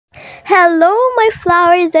Hello, my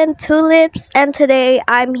flowers and tulips, and today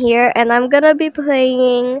I'm here and I'm gonna be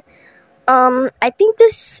playing. I think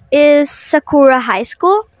this is Sakura High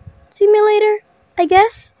School Simulator, I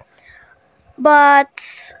guess.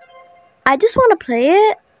 But I just want to play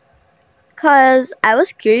it because I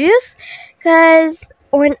was curious. Because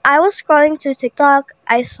when I was scrolling to TikTok,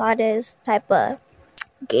 I saw this type of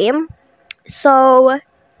game. So,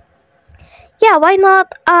 yeah, why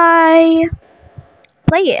not I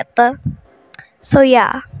play it? So,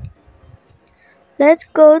 yeah. Let's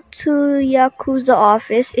go to Yakuza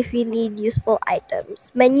office if you need useful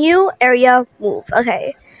items. Menu, area, move.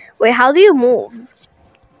 Okay. Wait, how do you move?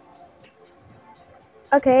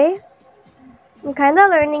 Okay. I'm kind of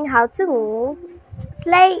learning how to move.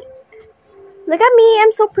 Slay. Look at me.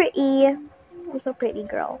 I'm so pretty. I'm so pretty,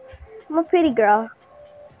 girl. I'm a pretty girl.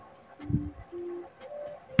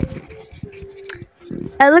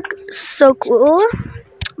 I look so cool.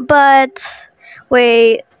 But,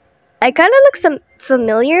 wait. I kind of look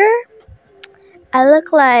familiar. I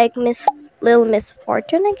look like Little Miss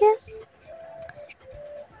Fortune, I guess.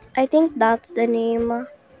 I think that's the name.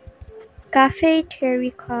 Cafe Cherry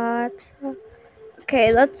Cut.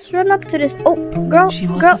 Okay, let's run up to this. Oh, girl.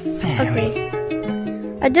 Okay.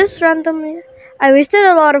 I just randomly. I wasted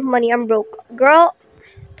a lot of money. I'm broke. Girl,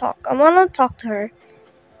 talk. I wanna talk to her.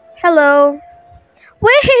 Hello.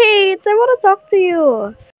 Wait, I wanna talk to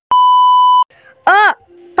you.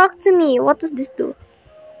 Talk to me. What does this do?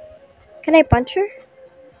 Can I punch her?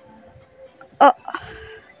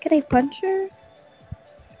 Can I punch her?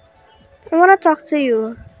 I wanna talk to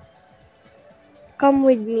you. Come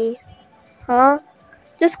with me. Huh?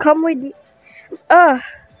 Just come with me. Come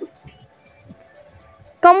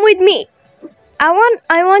with me. I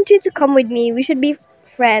want you to come with me. We should be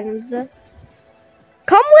friends.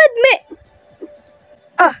 Come with me.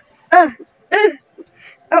 Oh,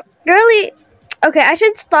 girly. Okay, I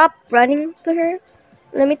should stop running to her.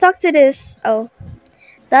 Let me talk to this. Oh,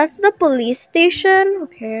 that's the police station.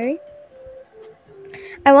 Okay.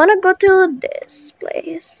 I want to go to this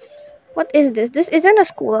place. What is this? This isn't a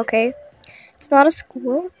school, okay? It's not a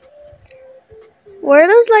school. Where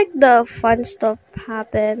does like the fun stuff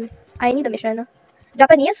happen? I need a mission.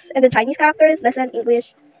 Japanese and the Chinese characters. Lesson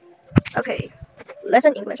English. Okay.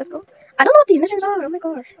 Lesson English. Let's go. I don't know what these missions are. Oh my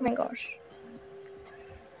gosh. Oh my gosh.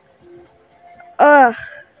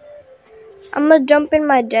 I'm gonna jump in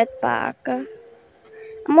my jetpack. I'm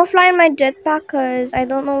gonna fly in my jetpack because I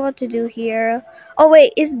don't know what to do here. Oh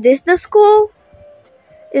wait, is this the school?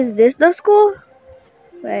 Is this the school?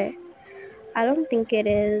 Wait. I don't think it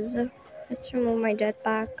is. Let's remove my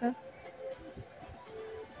jetpack.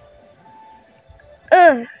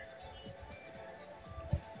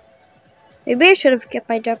 Maybe I should have kept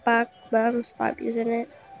my jetpack, but I'm gonna stop using it.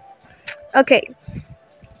 Okay.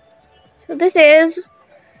 So this is...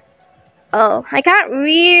 Oh, I can't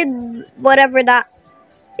read whatever that...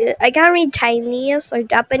 I can't read Chinese or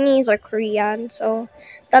Japanese or Korean, so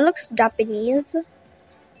that looks Japanese.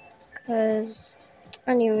 Because...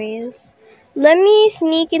 Anyways. Let me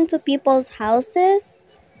sneak into people's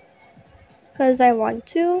houses. Because I want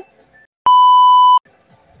to.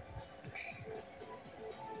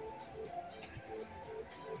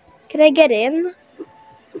 Can I get in?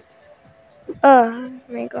 Oh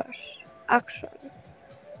my gosh. Action.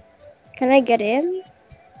 Can I get in?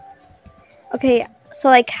 Okay, so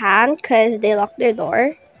I can't because they locked their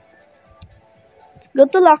door. It's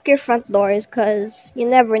good to lock your front doors because you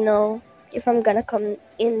never know if I'm gonna come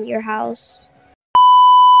in your house.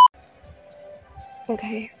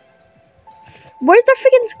 Okay. Where's the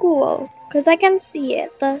freaking school? Because I can't see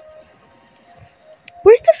it.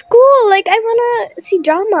 Where's the school? Like, I wanna see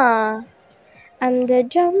drama. I'm the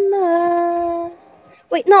drama.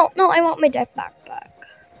 Wait, no, I want my jetpack back.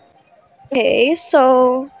 Okay,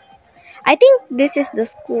 so I think this is the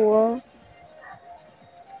school.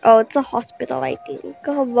 Oh, it's a hospital, I think.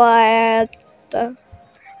 But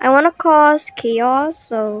I wanna cause chaos,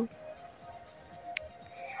 so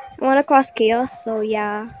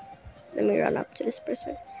yeah. Let me run up to this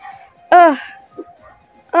person.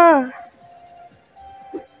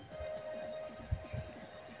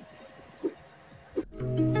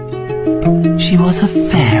 She was a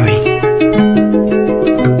fairy.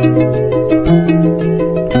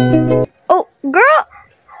 Oh, girl!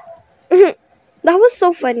 That was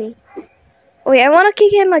so funny. Wait, I want to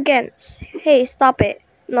kick him again. Hey, stop it.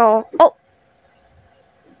 No. Oh!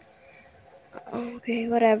 Okay,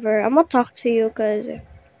 whatever. I'm gonna talk to you because...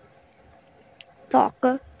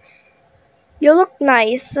 Talk. You look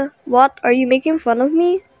nice. What? Are you making fun of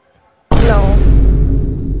me? No.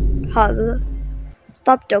 Hug.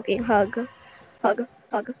 Stop joking. Hug. Hug.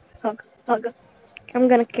 Hug, hug, hug. I'm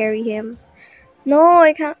gonna carry him. No,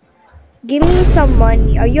 I can't. Give me some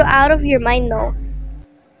money. Are you out of your mind? No.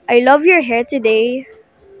 I love your hair today.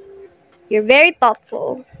 You're very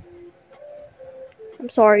thoughtful. I'm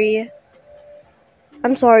sorry.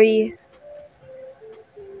 I'm sorry.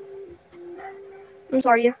 I'm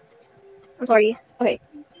sorry. I'm sorry. Okay.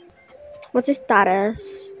 What's his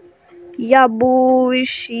status?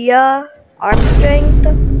 Yabushia. Arm strength.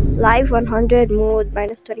 Life 100. Mood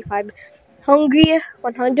minus 25. Hungry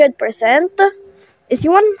 100%. Is he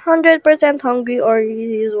 100% hungry or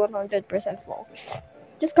he's 100% full?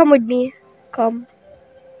 Just come with me. Come.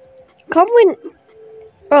 Come with.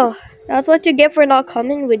 Oh, that's what you get for not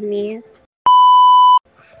coming with me.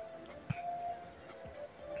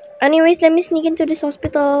 Anyways, let me sneak into this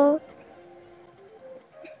hospital.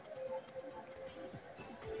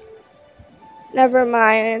 Never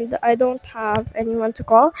mind. I don't have anyone to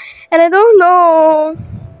call. And I don't know.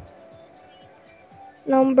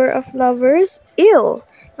 Number of lovers. Ew.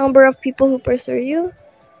 Number of people who pursue you.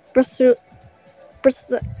 Pursue.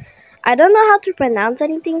 I don't know how to pronounce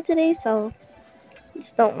anything today, so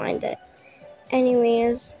just don't mind it.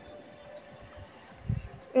 Anyways.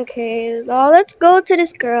 Okay, now let's go to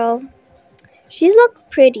this girl. She's look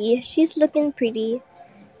pretty. She's looking pretty.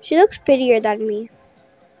 She looks prettier than me.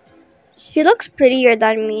 She looks prettier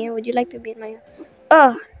than me. Would you like to be in my...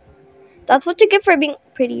 Ugh. That's what you get for being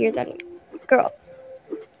prettier than me. Girl.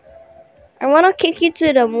 I want to kick you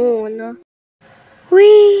to the moon.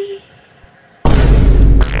 Whee!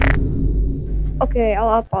 Okay,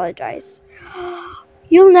 I'll apologize.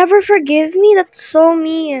 You'll never forgive me? That's so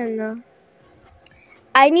mean.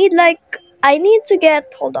 I need to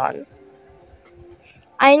get... Hold on.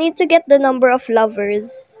 I need to get the number of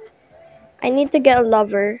lovers. I need to get a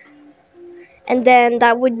lover. And then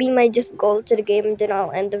that would be my just goal to the game, and then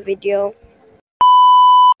I'll end the video.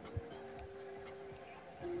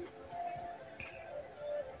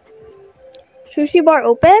 Sushi bar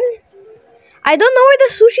open? I don't know where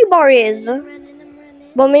the sushi bar is.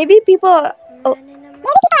 But maybe people... Oh. Maybe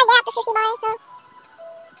people are there at the sushi bar, so...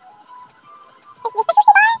 Is this the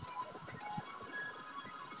sushi bar?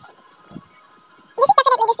 This is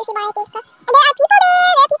definitely the sushi bar, I think. And there are people there!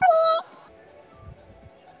 There are people here!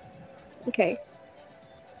 Okay.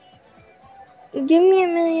 Give me a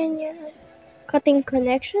million yen. Cutting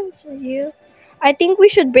connections with you. I think we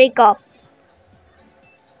should break up.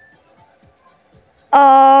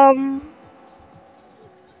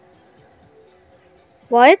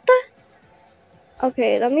 What?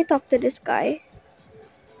 Okay, let me talk to this guy.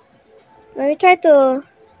 Let me try to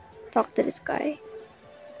talk to this guy.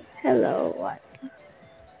 Hello, what?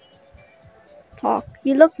 Talk.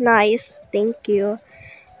 You look nice. Thank you.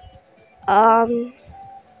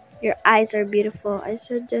 Your eyes are beautiful. I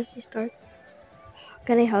suggest you start.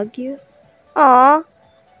 Can I hug you? Aw,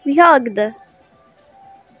 we hugged.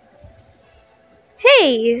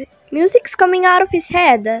 Hey, music's coming out of his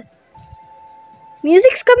head.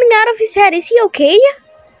 Music's coming out of his head. Is he okay?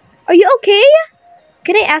 Are you okay?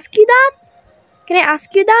 Can I ask you that? Can I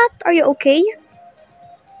ask you that? Are you okay?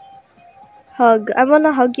 Hug. I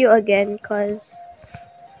wanna hug you again because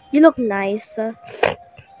you look nice.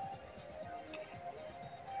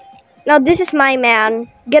 Now this is my man.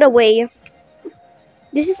 Get away.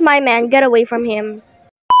 This is my man. Get away from him.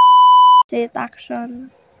 Sit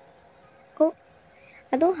action. Oh,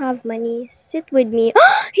 I don't have money. Sit with me.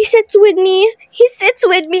 He sits with me. He sits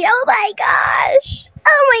with me. Oh my gosh.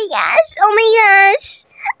 Oh my gosh. Oh my gosh.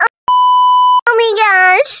 Oh my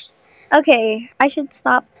gosh. Okay, I should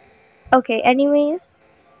stop. Okay, anyways.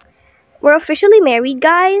 We're officially married,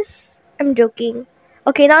 guys. I'm joking.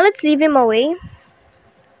 Okay, now let's leave him away.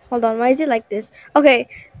 Hold on, why is it like this? Okay,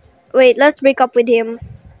 wait, let's break up with him.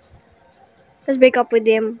 Let's break up with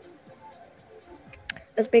him.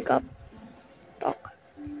 Let's break up. Talk.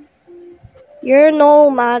 You're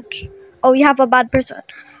no match. Oh, you have a bad person.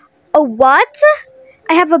 Oh, what?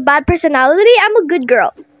 I have a bad personality? I'm a good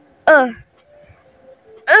girl.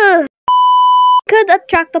 Could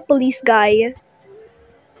attract a police guy.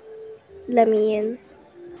 Let me in.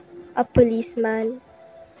 A policeman.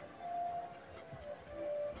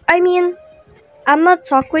 I mean, I'm not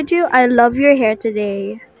talk with you. I love your hair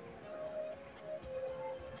today.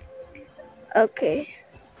 Okay.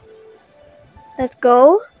 Let's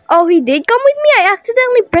go. Oh, he did come with me? I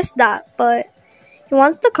accidentally pressed that, but he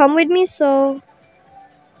wants to come with me, so...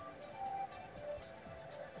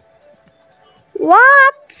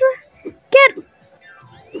 What? Get...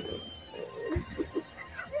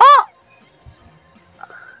 Oh!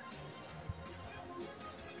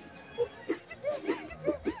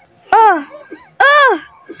 Oh! Oh!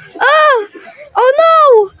 Oh! Oh no!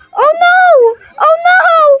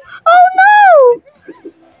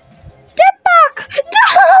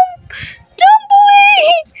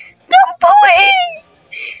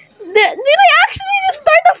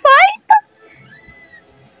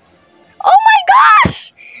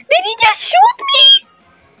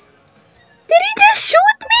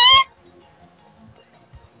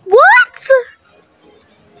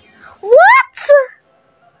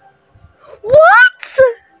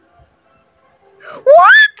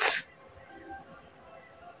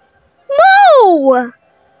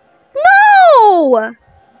 No!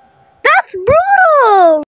 That's brutal!